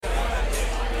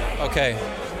Okay.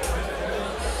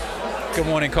 Good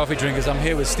morning, coffee drinkers. I'm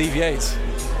here with Steve Yates.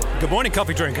 Good morning,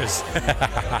 coffee drinkers.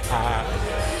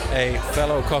 A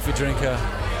fellow coffee drinker.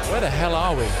 Where the hell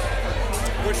are we?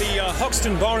 We're at the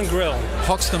Hoxton Bar and Grill.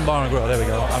 Hoxton Bar and Grill, there we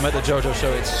go. I'm at the JoJo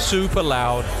show. It's super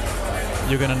loud.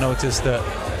 You're going to notice that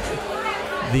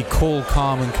the cool,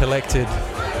 calm, and collected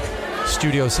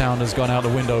studio sound has gone out the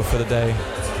window for the day.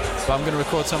 But I'm going to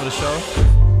record some of the show.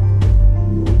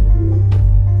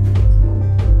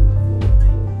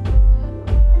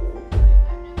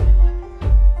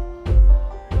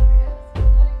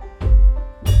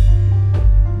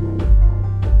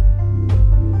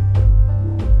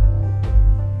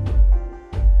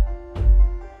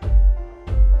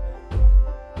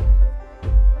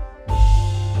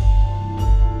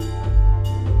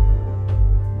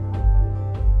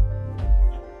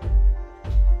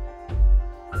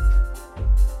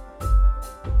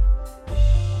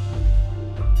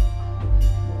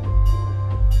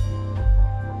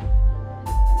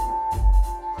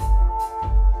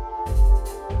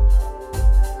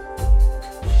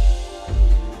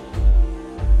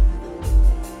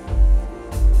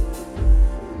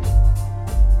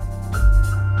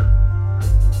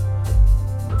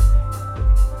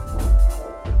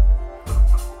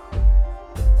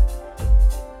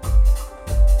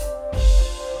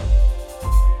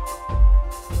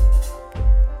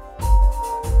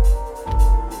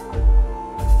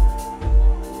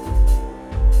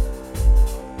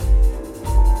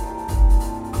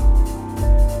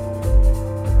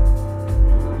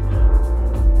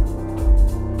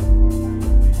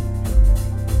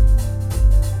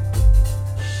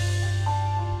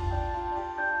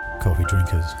 Coffee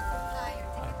drinkers. Hi, your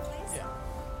ticket, please. Yeah.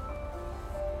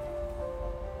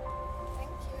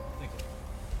 Thank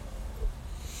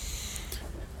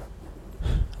you.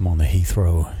 I'm on the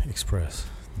Heathrow Express.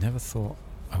 Never thought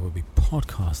I would be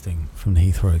podcasting from the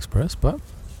Heathrow Express, but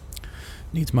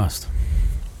needs must.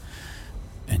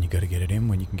 And you got to get it in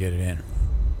when you can get it in.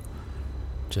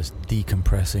 Just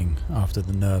decompressing after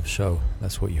the Nerve show.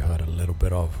 That's what you heard a little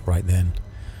bit of right then.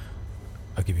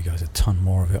 I'll give you guys a ton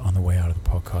more of it on the way out of the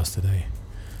podcast today.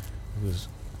 It was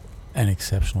an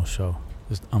exceptional show.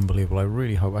 Just unbelievable. I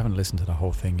really hope, I haven't listened to the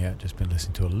whole thing yet, just been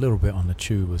listening to a little bit on the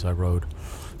tube as I rode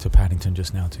to Paddington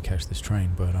just now to catch this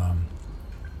train, but I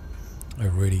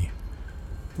really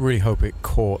hope it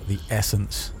caught the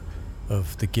essence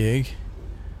of the gig,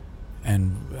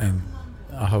 and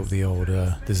I hope the old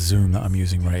this Zoom that I'm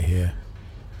using right here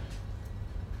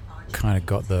kind of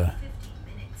got the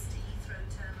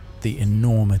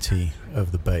enormity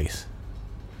of the bass.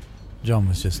 John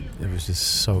was just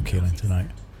so killing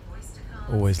tonight.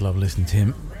 Always love listening to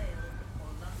him,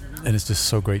 and it's just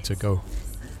so great to go.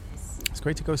 It's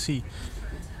great to go see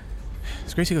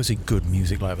good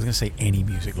music live. I was gonna say any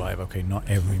music live. Okay, not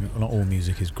all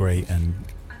music is great, and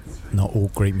not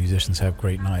all great musicians have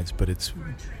great nights, but it's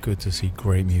good to see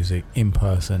great music in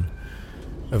person.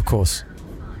 Of course,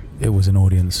 it was an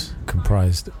audience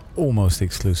comprised almost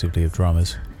exclusively of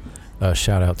drummers.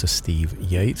 Shout out to Steve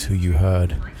Yates, who you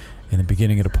heard in the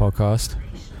beginning of the podcast.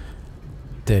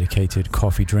 Dedicated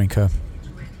coffee drinker,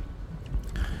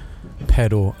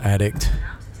 pedal addict,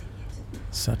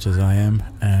 such as I am,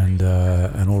 and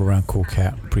an all-around cool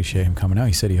cat. Appreciate him coming out.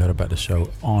 He said he heard about the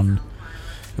JoJo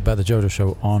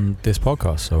show on this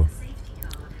podcast, so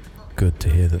good to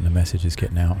hear that the message is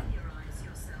getting out.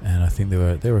 And I think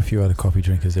there were a few other coffee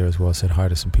drinkers there as well. I said hi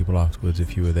to some people afterwards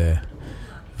if you were there.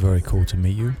 Very cool to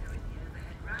meet you.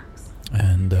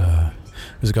 And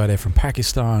there's a guy there from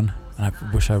Pakistan, and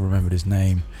I wish I remembered his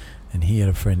name, and he had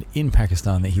a friend in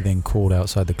Pakistan that he then called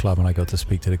outside the club, and I got to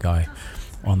speak to the guy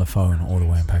on the phone all the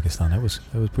way in Pakistan. That was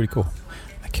pretty cool.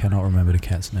 I cannot remember the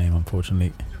cat's name,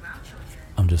 unfortunately.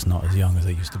 I'm just not as young as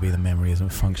I used to be. The memory isn't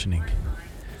functioning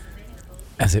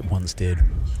as it once did.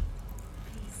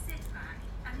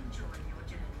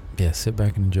 Yeah, sit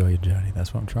back and enjoy your journey.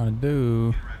 That's what I'm trying to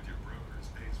do.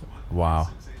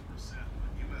 Wow.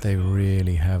 They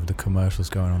really have the commercials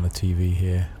going on the TV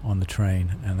here on the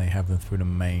train, and they have them through the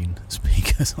main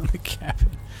speakers on the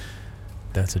cabin.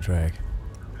 That's a drag.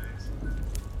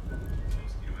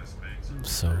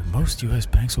 So most US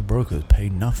banks or brokers pay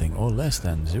nothing or less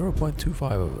than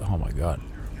 0.25. Oh my God.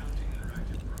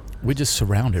 We're just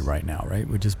surrounded right now, right?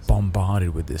 We're just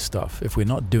bombarded with this stuff. If we're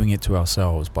not doing it to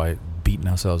ourselves by beating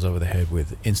ourselves over the head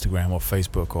with Instagram or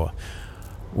Facebook or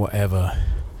whatever,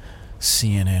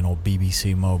 CNN or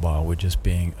BBC Mobile, we're just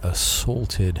being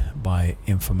assaulted by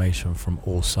information from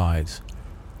all sides.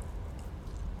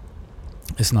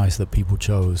 It's nice that people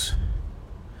chose,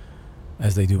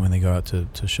 as they do when they go out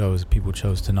to shows, people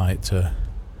chose tonight to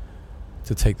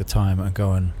take the time and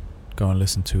go and go and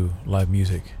listen to live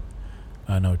music.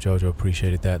 I know Jojo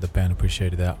appreciated that, the band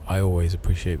appreciated that. I always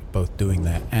appreciate both doing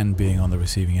that and being on the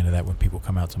receiving end of that when people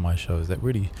come out to my shows. That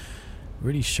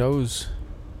really shows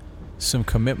some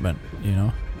commitment, you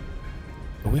know.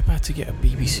 Are we about to get a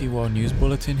BBC World News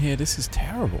Bulletin here? This is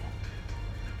terrible.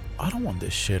 I don't want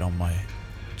this shit on my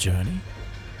journey.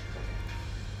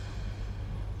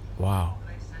 Wow.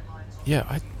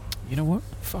 Yeah, you know what?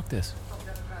 Fuck this.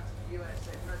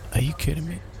 Are you kidding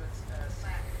me?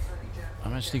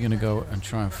 I'm actually going to go and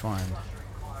try and find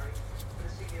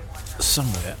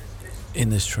somewhere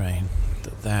in this train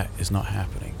that is not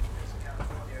happening.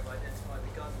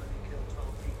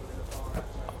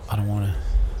 I don't want to...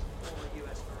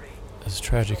 As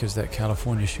tragic as that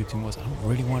California shooting was, I don't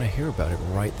really want to hear about it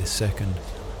right this second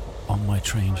on my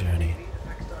train journey.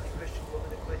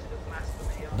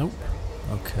 Nope.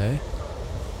 Okay.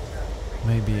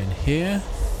 Maybe in here.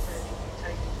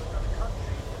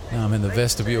 Now I'm in the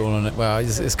vestibule, and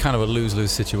it's kind of a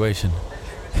lose-lose situation.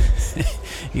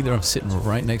 Either I'm sitting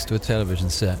right next to a television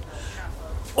set,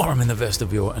 or I'm in the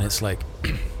vestibule, and it's like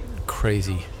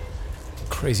crazy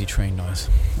train noise.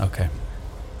 Okay,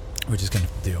 we're just gonna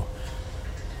deal.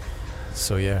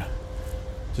 So yeah,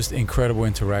 just incredible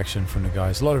interaction from the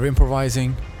guys. A lot of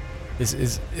improvising.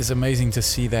 It's amazing to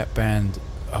see that band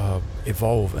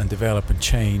evolve and develop and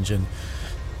change, and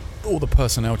all the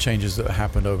personnel changes that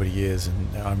happened over the years.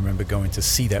 And I remember going to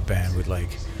see that band with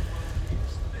like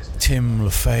Tim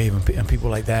LaFave and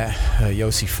people like that,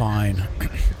 Yossi Fine,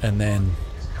 and then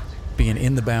being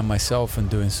in the band myself and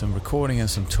doing some recording and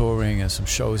some touring and some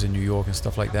shows in New York and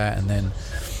stuff like that, and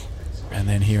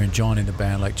then hearing John in the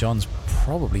band. Like, John's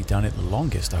probably done it the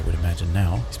longest, I would imagine.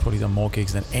 Now he's probably done more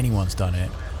gigs than anyone's done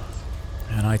it.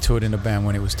 And I toured in the band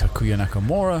when it was Takuya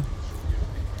Nakamura.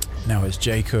 Now it's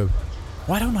Jacob.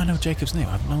 Why don't I know Jacob's name?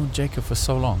 I've known Jacob for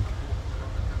so long.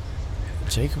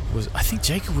 I think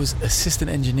Jacob was assistant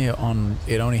engineer on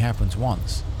It Only Happens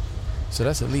Once. So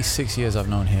that's at least 6 years I've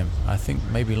known him. I think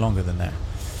maybe longer than that.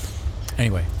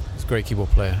 Anyway, he's a great keyboard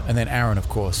player. And then Aaron, of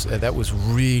course, that was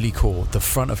really cool. The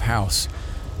front of house,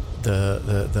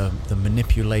 the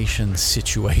manipulation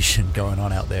situation going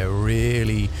on out there,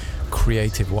 really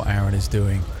creative what Aaron is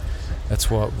doing. That's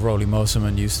what Rolly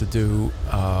Moserman used to do.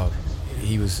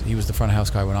 He was the front of house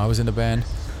guy when I was in the band,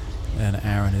 and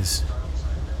Aaron is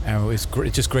great.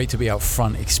 It's just great to be out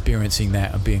front experiencing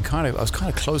that and being I was kind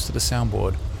of close to the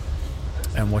soundboard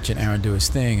and watching Aaron do his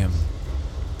thing, and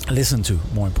listen to,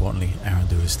 more importantly, Aaron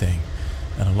do his thing,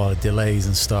 and a lot of delays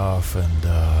and stuff,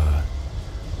 and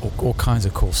all kinds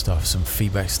of cool stuff, some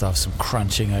feedback stuff, some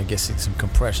crunching, I guess, some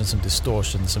compression, some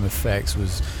distortion, some effects.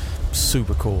 Was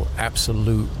super cool.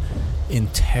 Absolute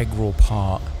integral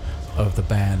part of the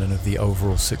band and of the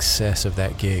overall success of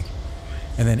that gig.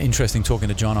 And then interesting talking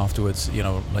to John afterwards, you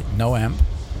know, like no amp.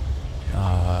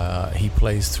 He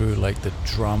plays through like the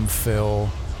drum fill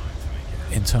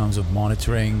in terms of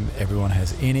monitoring. Everyone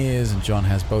has in-ears, and John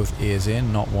has both ears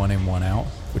in, not one in, one out,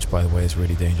 which by the way is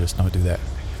really dangerous. Don't do that.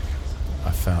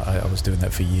 I was doing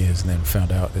that for years, and then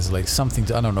found out there's like something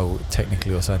I don't know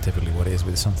technically or scientifically what it is,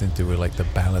 but it's something to do with like the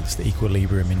balance, the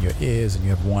equilibrium in your ears, and you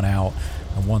have one out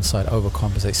and one side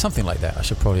overcompensates, something like that. I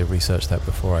should probably have researched that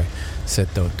before I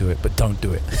said don't do it, but don't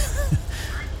do it,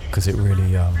 because it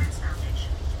really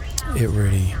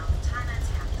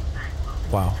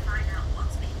wow,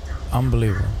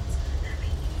 unbelievable.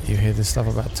 You hear this stuff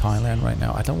about Thailand right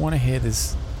now. I don't want to hear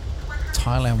this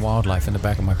Thailand wildlife in the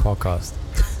back of my podcast.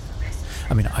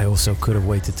 I mean, I also could have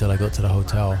waited till I got to the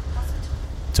hotel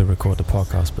to record the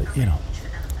podcast, but you know,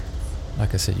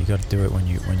 like I said, you got to do it when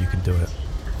you can do it.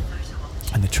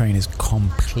 And the train is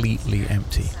completely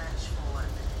empty,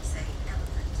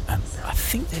 and I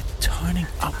think they're turning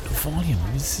up the volume. I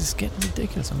mean, this is getting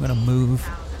ridiculous. I'm going to move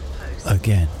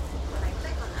again.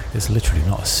 There's literally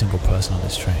not a single person on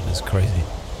this train. That's crazy.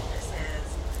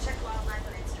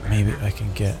 Maybe I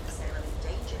can get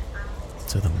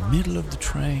to the middle of the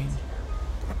train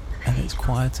and it's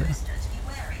quieter.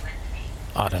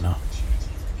 I don't know.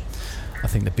 I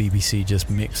think the BBC just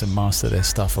mix and master their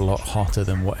stuff a lot hotter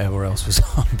than whatever else was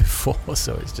on before,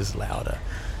 so it's just louder.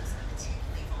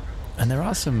 And there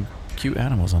are some cute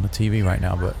animals on the TV right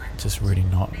now, but just really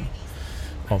not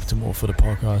optimal for the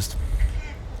podcast.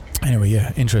 Anyway,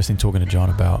 yeah, interesting talking to John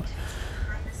about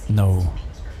no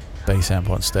bass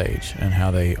amp on stage and how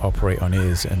they operate on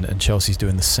ears, and Chelsea's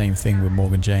doing the same thing with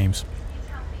Morgan James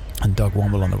and Doug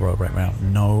Womble on the road right now.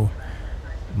 No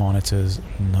monitors,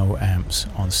 no amps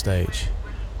on stage,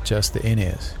 just the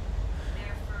in-ears.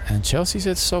 And Chelsea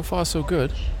said so far so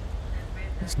good.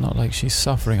 It's not like she's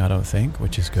suffering, I don't think,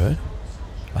 which is good.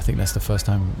 I think that's the first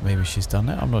time maybe she's done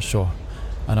that. I'm not sure.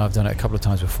 I know I've done it a couple of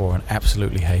times before and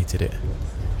absolutely hated it.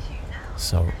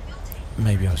 So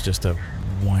maybe I was just a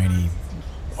whiny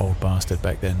old bastard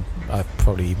back then. I'm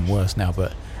probably even worse now,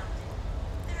 but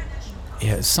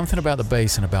yeah, it's something about the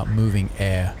bass and about moving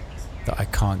air that I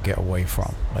can't get away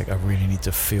from. Like, I really need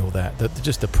to feel that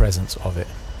just the presence of it.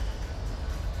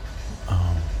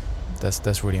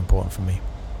 That's really important for me.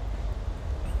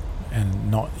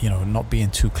 And not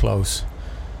being too close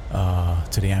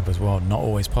to the amp as well. Not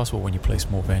always possible when you play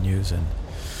small venues. And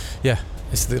yeah,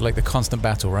 it's like the constant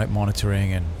battle, right?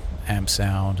 Monitoring and amp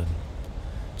sound and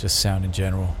just sound in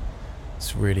general.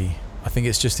 It's really, I think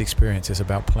it's just experience. It's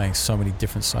about playing so many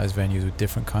different size venues with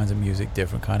different kinds of music,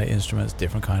 different kind of instruments,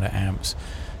 different kind of amps,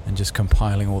 and just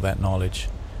compiling all that knowledge,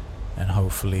 and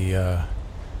hopefully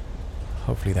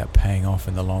that paying off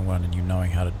in the long run, and you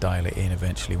knowing how to dial it in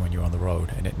eventually when you're on the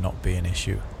road and it not be an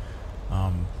issue.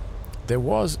 There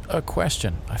was a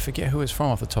question, I forget who it's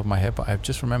from off the top of my head, but I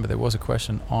just remember there was a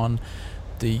question on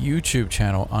the YouTube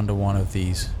channel under one of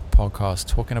these podcasts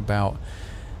talking about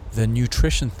the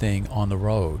nutrition thing on the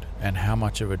road and how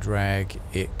much of a drag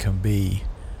it can be.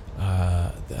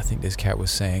 I think this cat was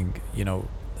saying,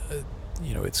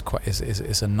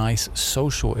 it's a nice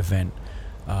social event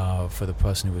for the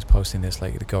person who was posting this,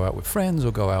 like to go out with friends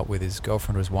or go out with his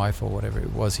girlfriend or his wife or whatever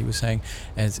it was he was saying.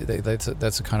 And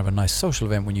that's a kind of a nice social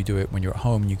event when you do it when you're at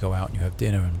home and you go out and you have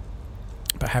dinner.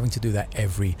 But having to do that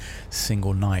every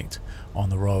single night on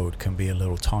the road can be a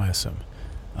little tiresome.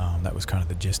 That was kind of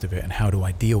the gist of it. And how do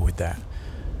I deal with that?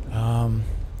 I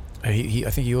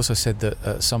think he also said that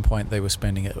at some point they were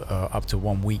spending up to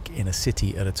 1 week in a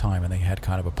city at a time, and they had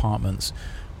kind of apartments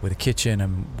with a kitchen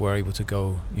and were able to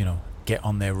go, get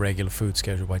on their regular food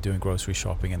schedule by doing grocery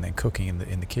shopping and then cooking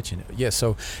in the kitchen. Yeah,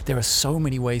 so there are so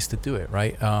many ways to do it,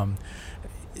 right?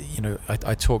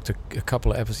 I talked a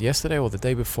couple of episodes yesterday or the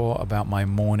day before about my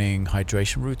morning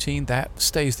hydration routine. That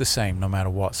stays the same no matter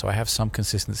what. So I have some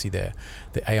consistency there.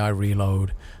 The AI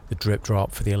reload, the drip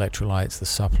drop for the electrolytes, the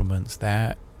supplements,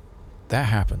 that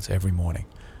happens every morning.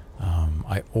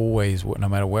 I always, no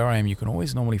matter where I am, you can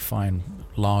always normally find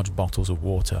large bottles of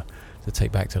water to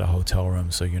take back to the hotel room,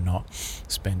 so you're not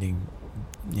spending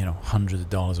hundreds of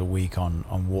dollars a week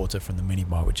on water from the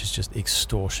minibar, which is just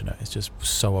extortionate. It's just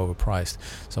so overpriced.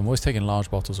 So I'm always taking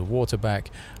large bottles of water back.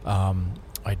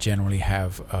 I generally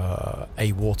have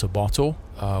a water bottle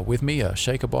with me, a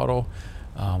shaker bottle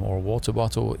or a water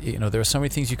bottle. There are so many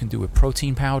things you can do with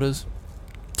protein powders.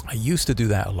 I used to do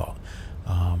that a lot,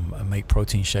 and make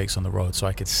protein shakes on the road so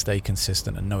I could stay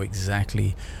consistent and know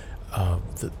exactly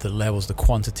the levels, the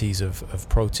quantities of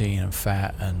protein and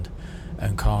fat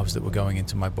and carbs that were going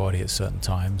into my body at certain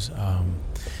times.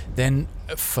 Then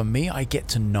for me, I get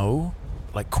to know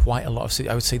like quite a lot of cities.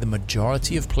 I would say the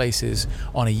majority of places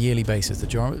on a yearly basis,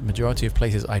 the majority of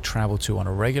places I travel to on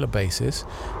a regular basis.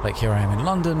 Like here I am in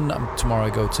London, tomorrow I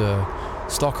go to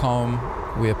Stockholm.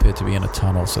 We appear to be in a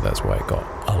tunnel, so that's why it got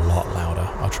a lot louder.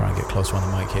 I'll try and get closer on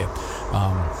the mic here.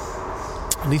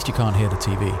 At least you can't hear the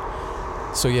TV.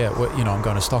 So yeah, I'm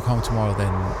going to Stockholm tomorrow,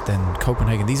 then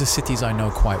Copenhagen. These are cities I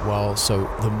know quite well, so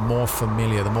the more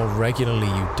familiar, the more regularly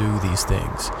you do these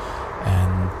things,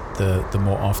 and the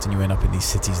more often you end up in these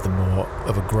cities, the more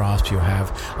of a grasp you have.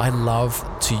 I love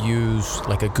to use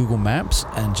like a Google Maps,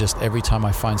 and just every time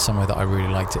I find somewhere that I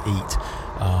really like to eat,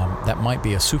 that might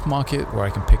be a supermarket where I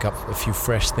can pick up a few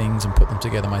fresh things and put them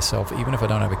together myself, even if I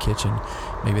don't have a kitchen.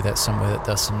 Maybe that's somewhere that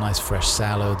does some nice fresh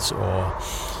salads or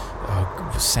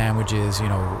sandwiches. You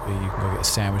can go get a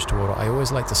sandwich to order. I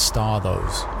always like to star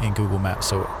those in Google Maps,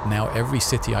 so now every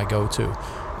city I go to,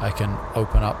 I can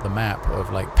open up the map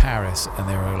of like Paris, and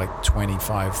there are like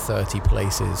 25, 30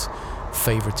 places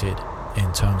favorited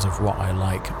in terms of what I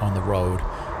like on the road.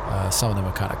 Some of them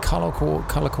are kind of color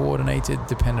coordinated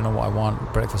depending on what I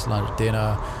want: breakfast, lunch,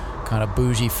 dinner, kind of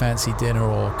bougie fancy dinner,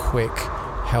 or quick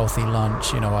healthy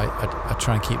lunch. I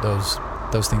try and keep those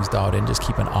things dialed in, just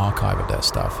keep an archive of that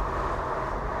stuff.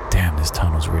 Damn, this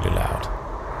tunnel's really loud.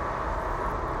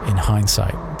 In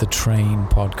hindsight, the train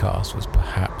podcast was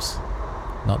perhaps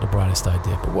not the brightest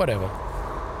idea, but whatever.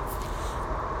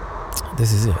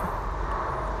 This is it.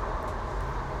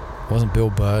 Wasn't Bill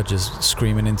Burr just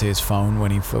screaming into his phone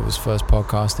when he was first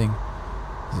podcasting?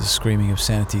 He was screaming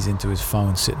obscenities into his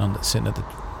phone, sitting at the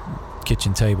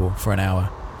kitchen table for an hour.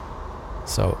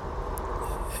 So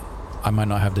I might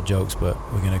not have the jokes, but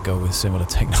we're going to go with similar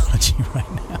technology right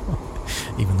now,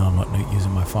 even though I'm not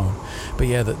using my phone. But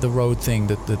yeah, the road thing,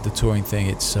 the touring thing,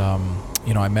 it's, I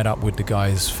met up with the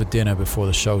guys for dinner before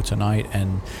the show tonight,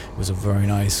 and it was a very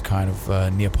nice kind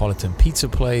of Neapolitan pizza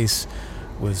place.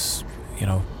 Was,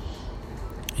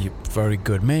 very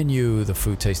good menu. The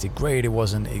food tasted great. It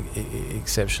wasn't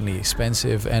exceptionally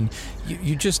expensive, and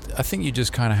I think you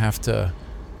just kind of have to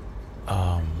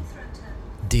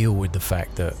deal with the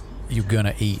fact that you're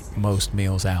gonna eat most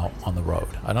meals out on the road.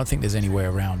 I don't think there's any way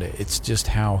around it. It's just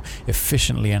how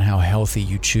efficiently and how healthy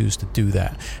you choose to do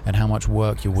that, and how much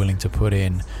work you're willing to put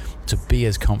in to be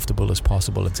as comfortable as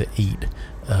possible and to eat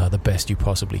the best you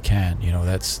possibly can.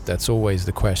 That's always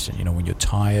the question. When you're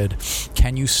tired,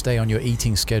 can you stay on your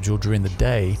eating schedule during the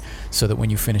day so that when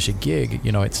you finish a gig,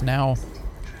 it's now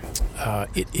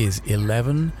it is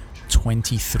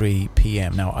 11:23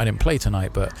 p.m. Now, I didn't play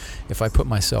tonight, but if I put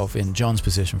myself in John's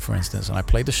position, for instance, and I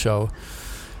played the show,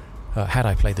 had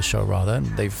I played the show rather, and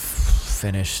they've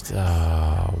finished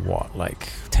like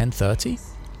 10:30,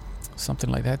 something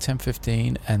like that,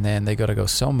 10:15, and then they got to go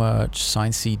sell merch,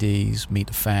 sign CDs, meet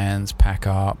the fans, pack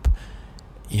up,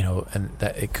 and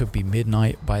that it could be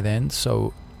midnight by then.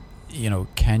 So,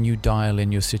 can you dial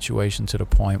in your situation to the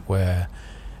point where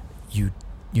you're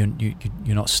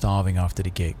not starving after the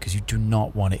gig, because you do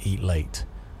not want to eat late.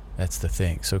 That's the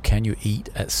thing. So can you eat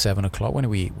at 7 o'clock? When do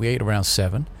we eat? We ate around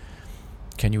 7.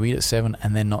 Can you eat at 7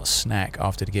 and then not snack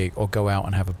after the gig, or go out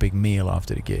and have a big meal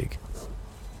after the gig?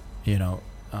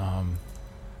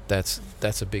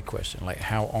 That's a big question. Like,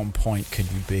 how on point can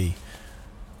you be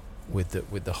with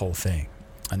the whole thing?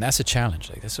 And that's a challenge.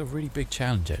 Like, that's a really big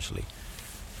challenge, actually.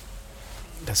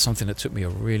 That's something that took me a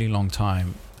really long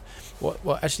time.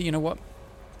 Well, actually, you know what?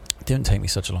 It didn't take me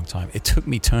such a long time. It took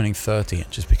me turning 30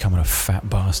 and just becoming a fat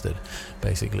bastard,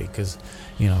 basically, because,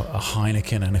 a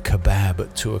Heineken and a kebab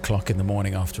at 2 o'clock in the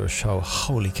morning after a show,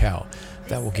 holy cow,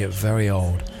 that will get very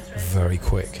old very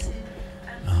quick.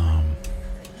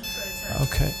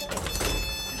 Okay.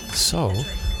 So,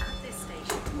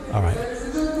 all right.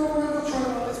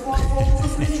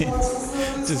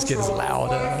 It just gets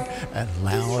louder and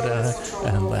louder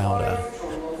and louder.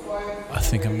 I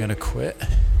think I'm going to quit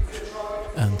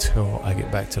until I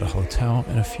get back to the hotel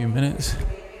in a few minutes,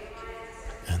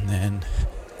 and then,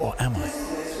 or am I?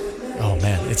 Oh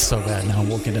man, it's so bad. Now I'm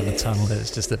walking down the tunnel.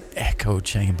 There's just an echo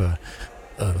chamber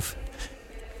of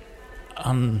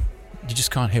you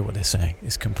just can't hear what they're saying.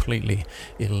 It's completely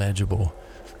illegible,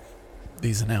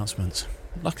 these announcements.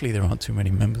 Luckily there aren't too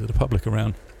many members of the public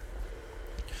around,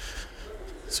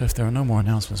 so if there are no more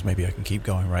announcements, maybe I can keep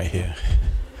going right here.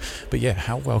 But yeah,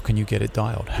 how well can you get it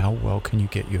dialed? How well can you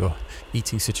get your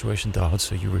eating situation dialed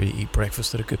so you really eat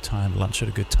breakfast at a good time, lunch at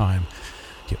a good time,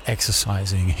 you're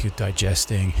exercising, you're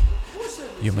digesting,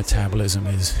 your metabolism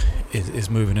is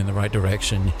moving in the right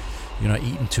direction, you're not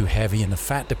eating too heavy in the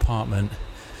fat department,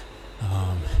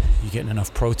 you're getting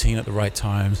enough protein at the right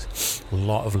times, a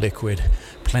lot of liquid,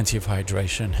 plenty of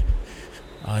hydration.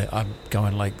 I'm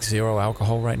going like 0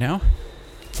 alcohol right now,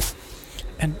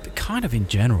 and kind of in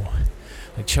general.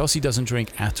 Like, Chelsea doesn't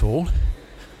drink at all,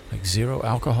 like 0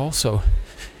 alcohol. So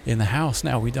in the house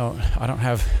now, I don't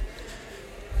have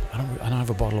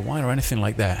a bottle of wine or anything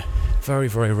like that. Very,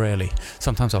 very rarely.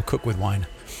 Sometimes I'll cook with wine,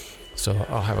 so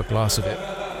I'll have a glass of it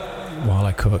while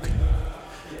I cook.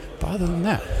 But other than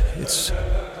that, it's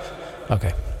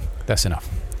okay. That's enough.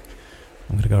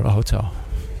 I'm gonna go to the hotel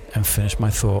and finish my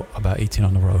thought about eating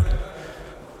on the road,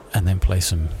 and then play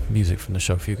some music from the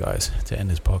show for you guys to end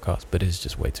this podcast. But it's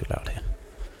just way too loud here.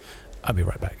 I'll be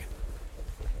right back.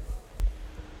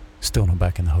 Still not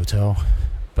back in the hotel,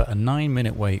 but a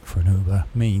 9-minute wait for an Uber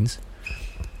means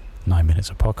 9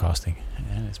 minutes of podcasting,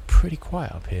 and it's pretty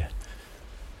quiet up here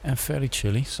and fairly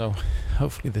chilly, so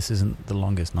hopefully this isn't the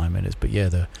longest 9 minutes. But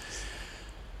yeah,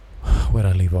 where'd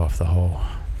I leave off? The whole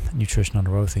nutrition on the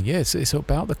road thing. Yeah, it's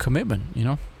about the commitment,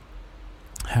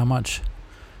 how much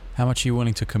are you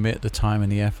willing to commit the time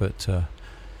and the effort to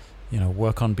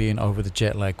work on being over the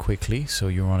jet lag quickly, so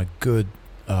you're on a good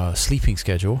sleeping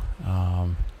schedule.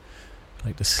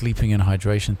 Like, the sleeping and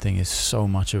hydration thing is so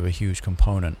much of a huge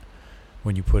component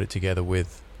when you put it together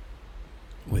with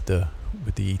the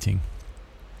eating.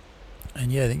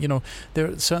 And yeah,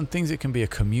 there are certain things that can be a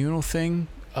communal thing,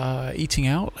 eating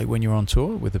out, like when you're on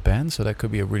tour with the band. So that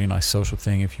could be a really nice social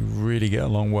thing if you really get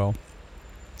along well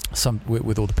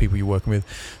with all the people you're working with.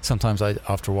 Sometimes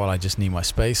after a while I just need my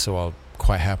space, so I'll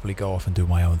quite happily go off and do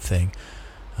my own thing.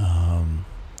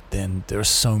 Then there are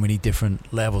so many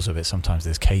different levels of it. Sometimes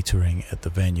there's catering at the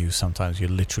venue. Sometimes you're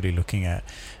literally looking at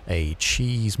a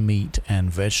cheese, meat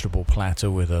and vegetable platter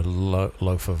with a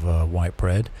loaf of white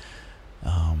bread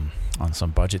on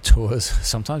some budget tours.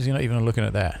 Sometimes you're not even looking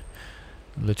at that.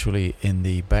 Literally in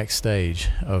the backstage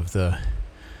of the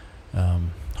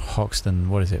Hoxton,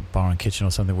 what is it, Bar and Kitchen or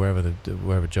something, wherever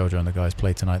Jojo and the guys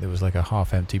played tonight, there was like a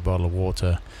half-empty bottle of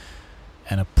water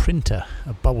and a printer,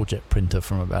 a BubbleJet printer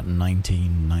from about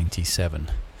 1997.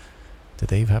 Did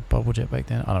they even have BubbleJet back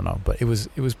then? I don't know, but it was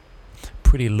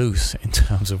pretty loose in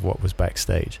terms of what was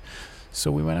backstage.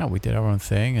 So we went out, we did our own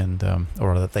thing, and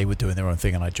or rather they were doing their own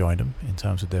thing, and I joined them in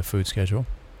terms of their food schedule.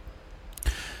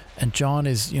 And John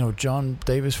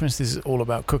Davis, for instance, is all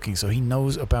about cooking, so he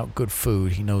knows about good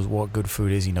food. He knows what good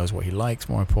food is. He knows what he likes,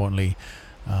 more importantly,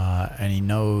 and he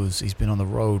knows he's been on the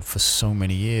road for so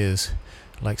many years.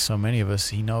 Like so many of us,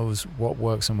 he knows what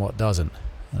works and what doesn't.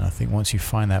 And I think once you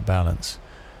find that balance,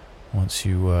 once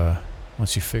you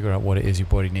figure out what it is your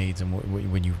body needs, and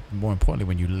when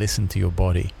you listen to your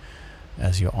body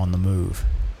as you're on the move,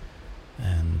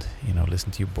 and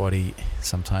listen to your body.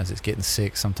 Sometimes it's getting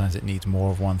sick, sometimes it needs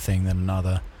more of one thing than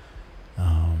another.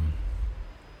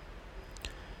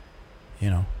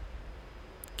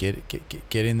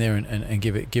 Get in there and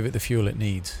give it the fuel it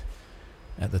needs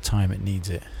at the time it needs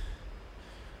it.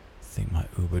 I think my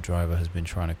Uber driver has been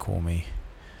trying to call me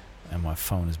and my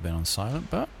phone has been on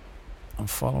silent, but I'm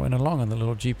following along on the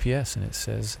little GPS and it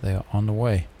says they are on the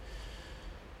way.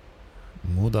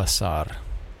 Mudassar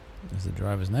is the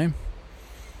driver's name.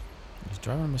 He's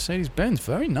driving a Mercedes-Benz.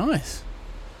 Very nice.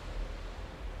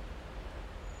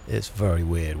 It's very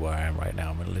weird where I am right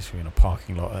now. I'm literally in a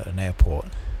parking lot at an airport.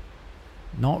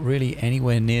 Not really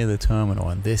anywhere near the terminal,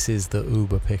 and this is the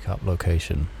Uber pickup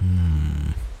location.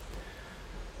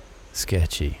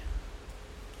 Sketchy.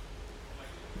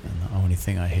 And the only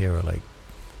thing I hear are like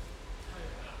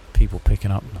people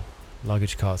picking up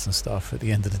luggage carts and stuff at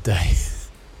the end of the day.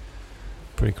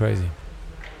 Pretty crazy.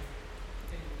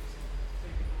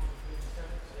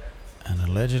 And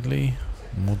allegedly,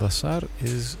 Mudassar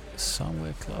is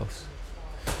somewhere close.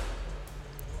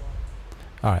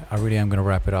 Alright, I really am going to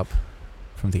wrap it up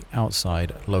from the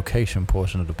outside location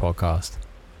portion of the podcast.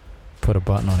 Put a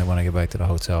button on it when I get back to the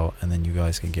hotel, and then you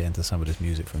guys can get into some of this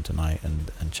music from tonight and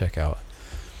check out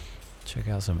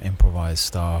some improvised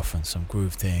stuff and some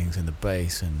groove things and the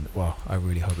bass, and well, I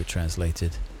really hope it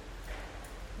translated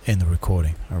in the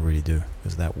recording. I really do,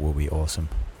 because that will be awesome.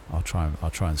 I'll try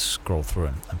and scroll through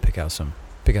it and pick out some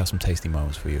tasty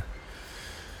moments for you.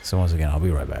 So once again, I'll be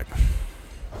right back.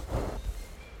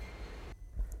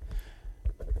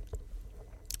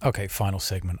 Okay, final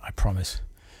segment, I promise.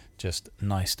 Just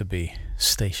nice to be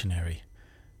stationary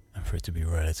and for it to be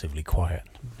relatively quiet.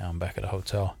 Now I'm back at the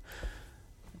hotel.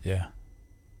 Yeah.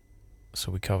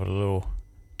 So we covered a little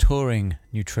touring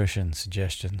nutrition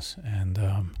suggestions, and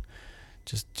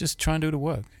just try and do the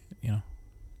work,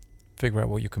 Figure out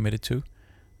what you're committed to,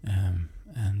 and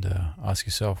ask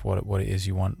yourself what it is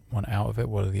you want out of it.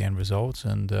 What are the end results,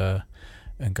 and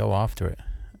go after it.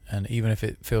 And even if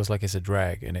it feels like it's a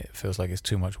drag and it feels like it's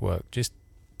too much work, just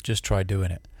try doing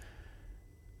it.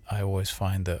 I always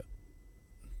find that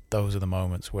those are the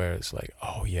moments where it's like,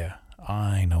 oh yeah,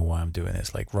 I know why I'm doing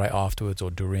this. Like right afterwards or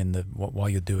during while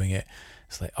you're doing it,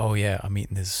 it's like, oh yeah, I'm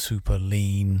eating this super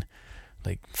lean,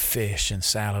 like fish and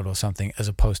salad or something, as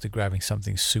opposed to grabbing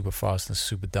something super fast and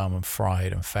super dumb and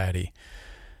fried and fatty,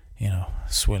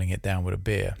 swilling it down with a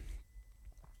beer.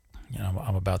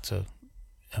 I'm about to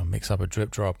mix up a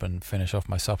drip drop and finish off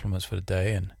my supplements for the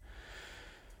day, and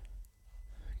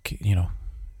keep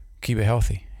it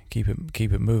healthy, keep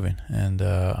it moving. And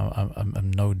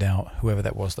I'm no doubt, whoever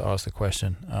that was that asked the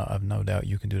question, I've no doubt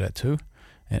you can do that too.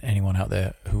 And anyone out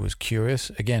there who was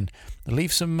curious, again,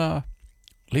 leave some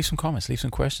comments, leave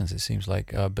some questions. It seems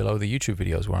like below the YouTube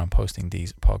videos where I'm posting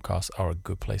these podcasts are a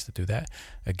good place to do that.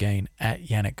 Again, at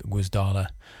Yannick Gwizdala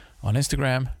on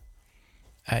Instagram,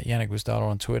 at Yannick Gwizdala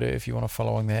on Twitter if you want to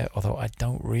follow along there, although I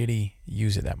don't really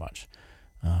use it that much.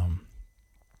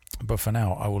 But for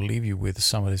now, I will leave you with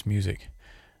some of this music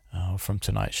from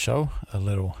tonight's show. A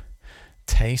little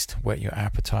taste, whet your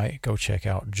appetite. Go check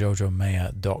out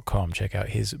jojomayer.com. Check out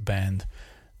his band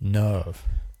Nerve.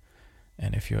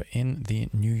 And if you're in the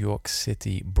New York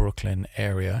City, Brooklyn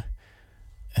area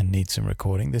and need some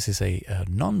recording, this is a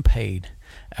non-paid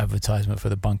advertisement for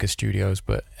the Bunker Studios,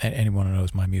 but anyone who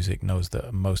knows my music knows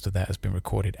that most of that has been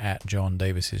recorded at John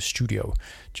Davis's studio.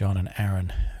 John and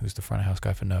Aaron, who's the front of house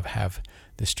guy for Nerve, have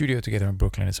the studio together in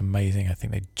Brooklyn. It's amazing. I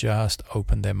think they just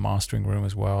opened their mastering room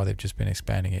as well. They've just been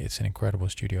expanding it. It's an incredible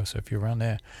studio. So if you're around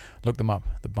there, look them up,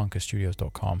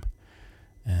 thebunkerstudios.com.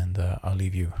 And I'll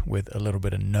leave you with a little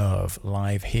bit of Nerve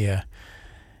live here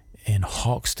in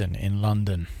Hoxton in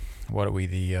London. What are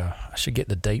we, I should get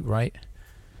the date right,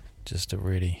 just to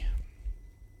really,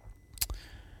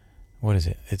 what is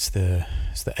it? It's the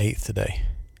 8th today.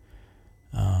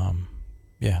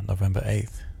 November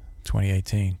 8th,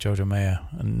 2018. Jojo Mayer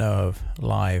and Nerve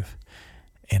live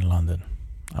in London.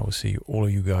 I will see all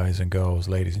of you guys and girls,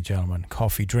 ladies and gentlemen,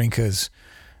 coffee drinkers,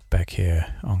 back here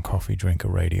on Coffee Drinker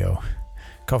Radio.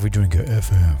 Coffee Drinker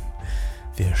FM.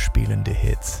 Wir spielen die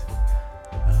Hits.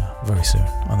 Very soon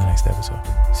on the next episode.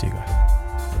 See you guys.